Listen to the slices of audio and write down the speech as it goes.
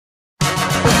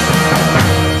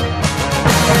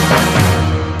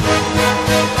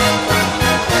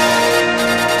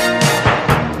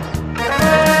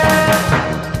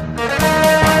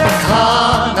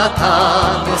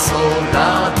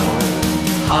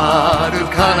遥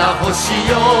かな星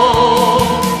よ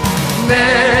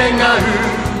願う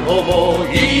想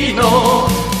いの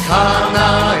叶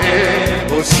え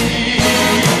星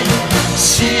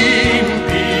神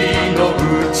秘の宇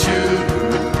宙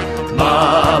守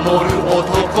る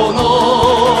男の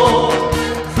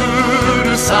ふ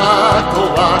るさと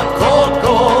はここ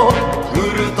ウ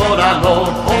ルトラの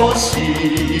星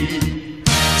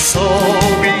そ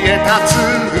びえ立つ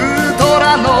ウルト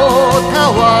ラのタ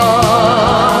ワ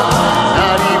ー鳴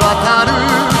り渡る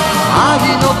愛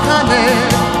の鐘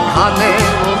鐘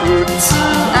を打つ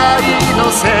愛の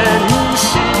戦士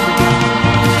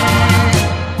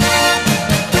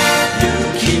勇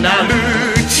気なる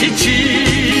父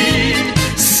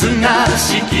すが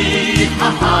しき母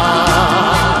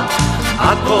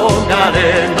憧れ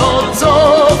のゾ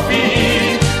フィ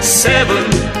ーセブン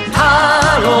太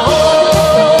郎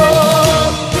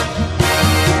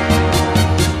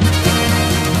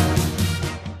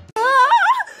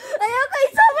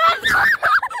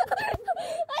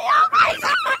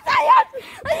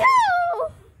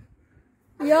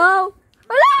Yo!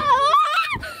 Wala!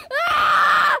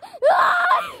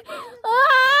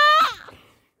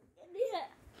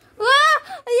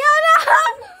 Ayaw na!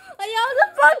 Ayaw na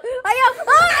po! Ayaw!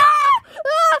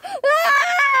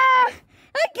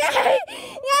 Okay!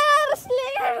 Ngaras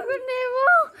liyan ko na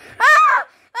mo!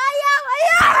 Ayaw!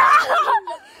 Ayaw!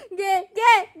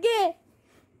 Ge!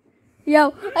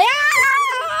 Yo! Ayaw!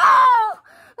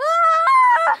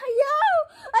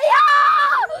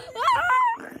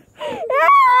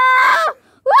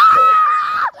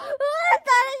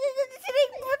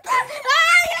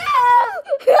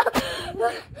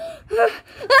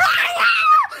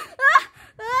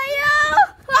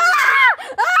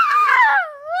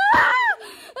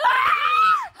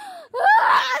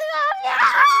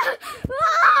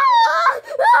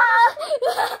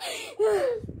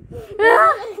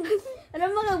 Ano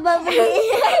mo nagbabalik?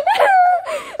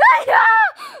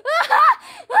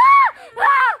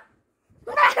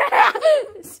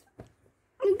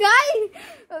 Guy!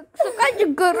 Suka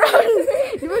juga ron.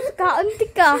 Di ba suka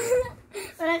antik ka?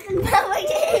 Wala kang babalik.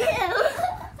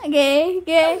 Okay.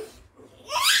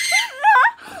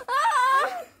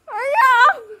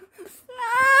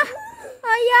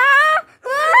 Ayaw!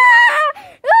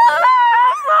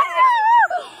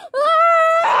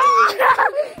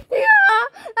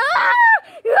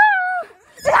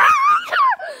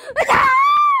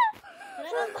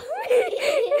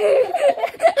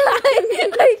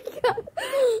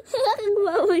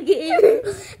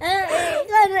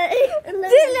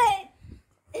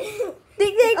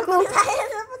 Dili ko.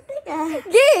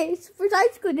 Gi,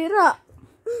 surprise ko dira.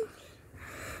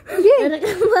 Gi. Wala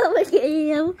kang babalik.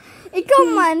 Ikaw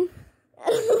man.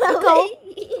 Ikaw.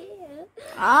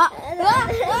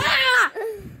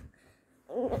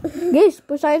 Gi,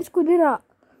 super science ko dira.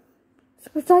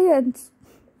 Super science.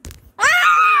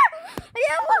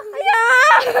 Ayaw ba?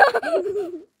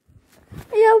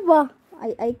 Ayaw ba?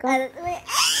 Ay ka.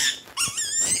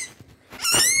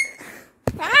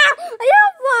 Ayaw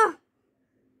ba?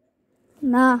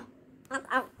 Na.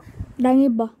 Dangi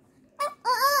ba?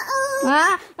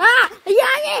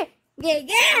 Ayan eh! Ge!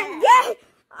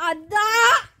 Ada!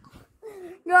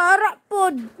 Gara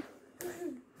pod!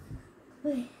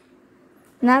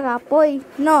 Narapoy.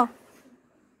 No.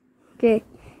 Okay.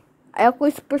 Ayaw ko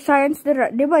super science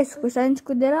dira. Diba? Super science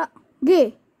ko dira.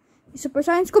 Ge! Super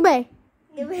science ko ba?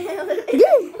 Ge!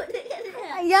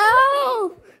 Ayaw!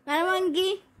 Nga naman,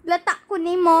 Ge. Latak ko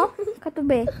ni mo.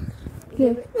 Katube.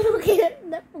 Ge. Ge.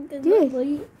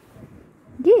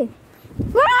 Ge.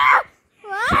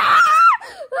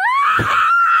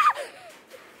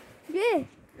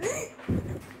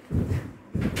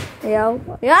 Ayaw.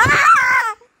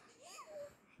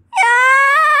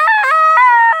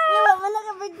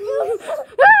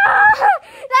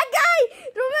 Lagay!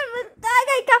 Rommel,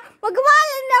 lagay ka!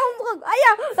 Magwalan na akong bukag.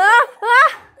 Ayaw!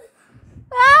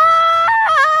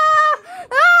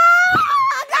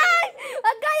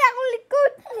 Agay akong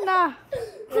likod na.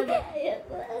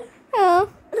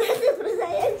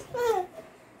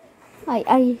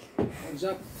 Ay.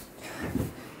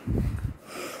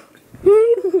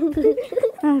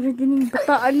 Ara dining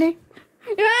bataan eh.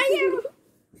 Ayaw!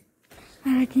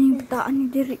 Ara dining bataan ni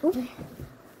diri.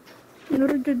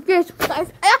 Nurudud guys.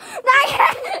 Ayaw!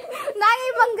 Nangi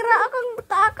manggra akong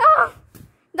bataka.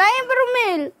 Dahil ba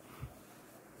Rommel?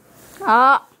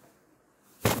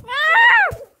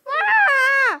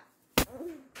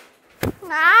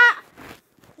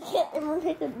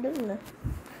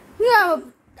 Nga,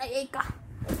 ay ka.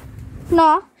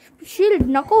 Na, shield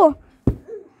na ko.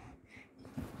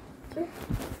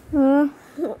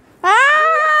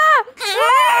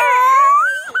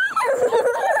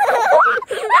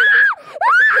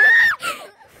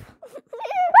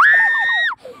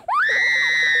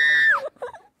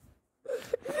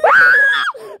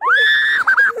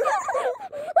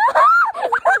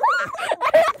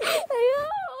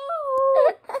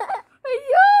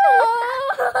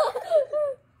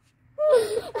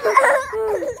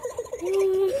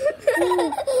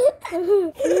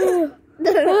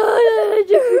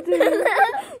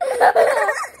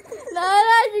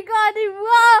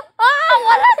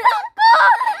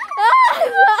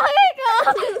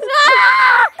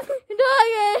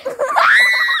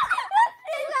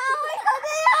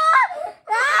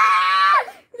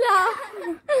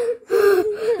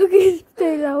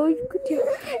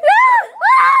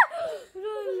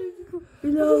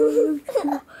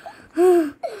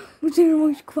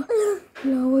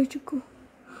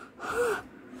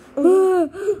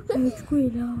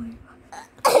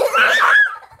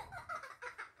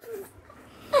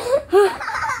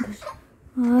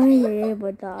 Ay,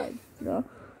 bataan.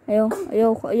 Ayaw.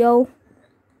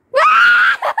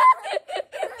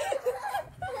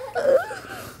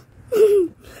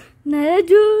 Nara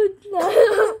Jud.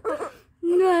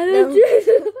 Nara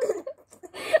Jud.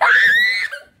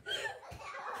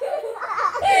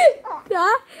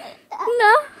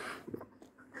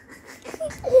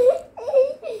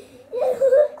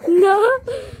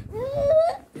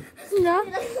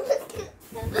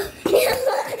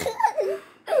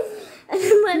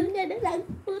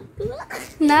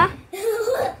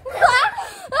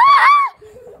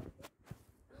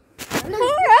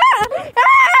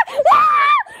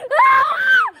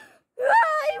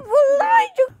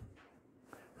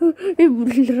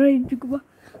 Bulray juga ba?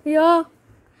 Ya.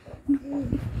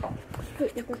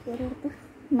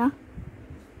 Na.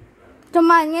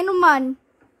 Cuman nga naman.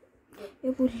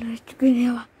 Bulray juga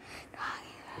niya ba?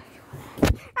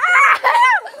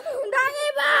 Dangi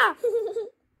ba?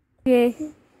 Okay.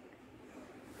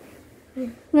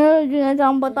 Ngayon,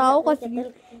 dinadang tao kasi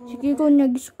sige ko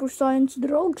nag-super science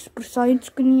drugs. Super science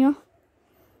ko niya.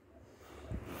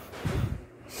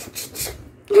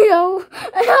 Ayaw.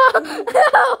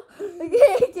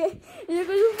 Okay. Ayaw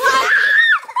ko supa.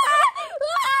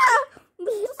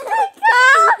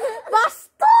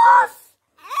 Bastos!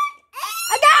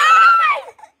 Agay!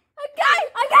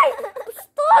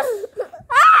 Bastos!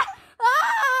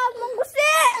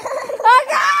 Manggusi!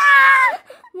 Agay!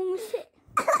 Manggusi!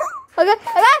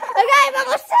 Agay!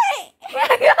 Manggusi!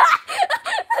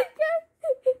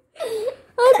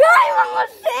 Agay!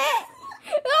 Manggusi!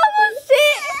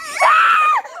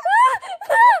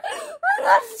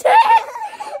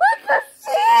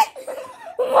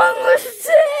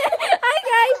 Manggusi!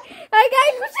 Agay!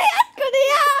 Kusiat ko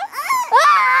niya!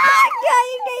 Agay!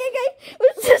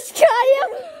 Usus kaya!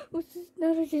 Usus na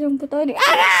rin silang puto ni...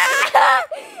 Agay!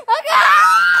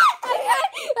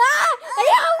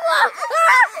 Ayaw mo!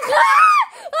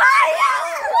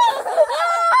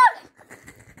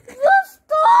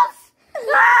 Bastos!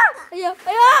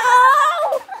 Ayaw!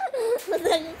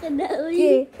 Matagal ka na,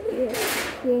 uy.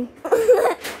 Okay.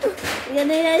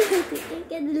 Ganun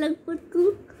ka na lang po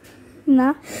ko.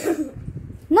 Na?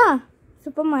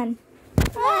 Superman.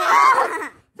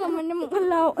 Sama namang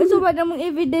alaw. Sama namang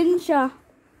ebidensya.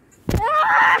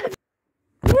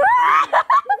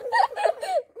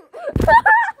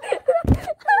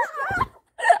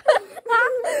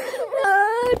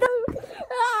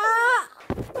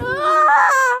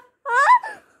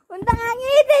 Untang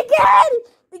angin, tigil!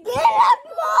 Tigilan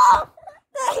mo!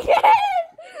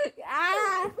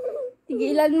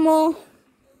 Tigilan mo!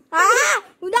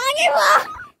 Untang angin mo!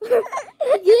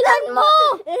 Tigilan mo!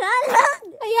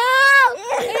 Ayaw!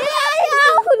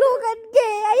 Hulugan ka!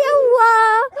 Ayaw!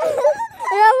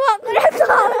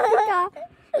 Kunatawang ka!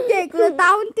 Okay,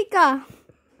 kunatawang ka!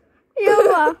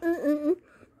 Ayaw!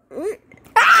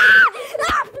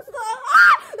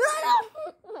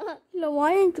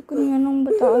 Lawayan ko niya ng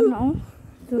bataan na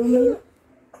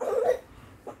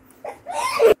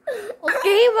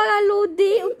Okay, mga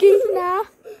Lodi. Okay na.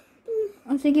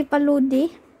 Sige pa,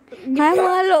 Lodi. Hi,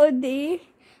 mga Lodi.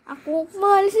 Ako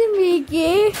mahal si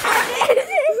Mickey.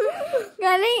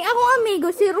 Galing ako amigo.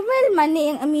 Si Rommel man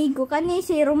ang amigo. Kani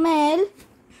si Rommel.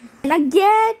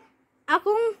 Nag-get.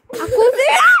 Ako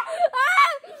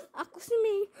si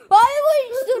Mickey. Ay,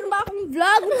 gusto ba akong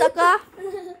vlog? Taka.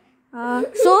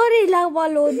 Sorry lang,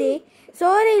 Lodi.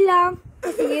 Sorry lang.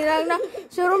 Sige lang na.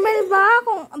 Si Rommel ba?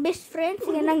 Kung best friend,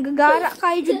 sige nang gagara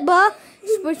kayo dyan ba?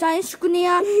 Super science ko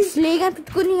niya. Sligan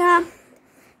ko niya.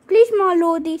 Please mga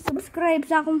Lodi, subscribe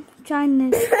sa akong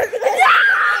channel.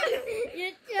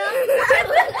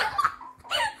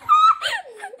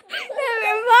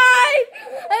 Never mind!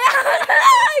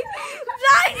 Ay!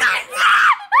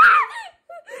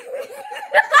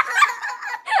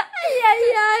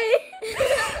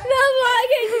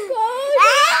 Namagin ko!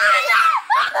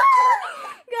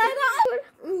 Gana!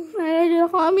 Nandiyan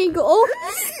ako amigo. Oh!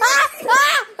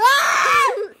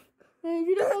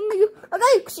 Nandiyan ako amigo.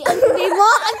 Agay! Kasi ano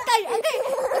mo? Agay! Kasi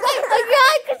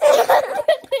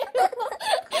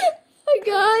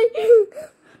Agay!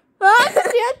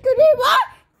 Kasi ano mo?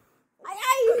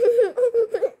 Ay!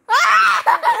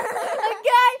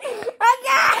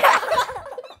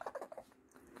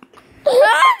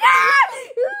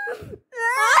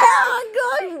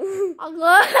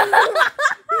 Agay!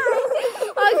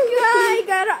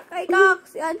 Gara kay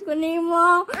kaksian ko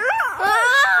nimo.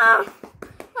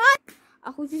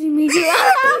 Ako si Miguel.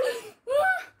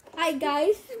 Hi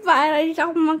guys, para sa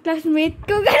akong mga classmate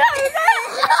ko.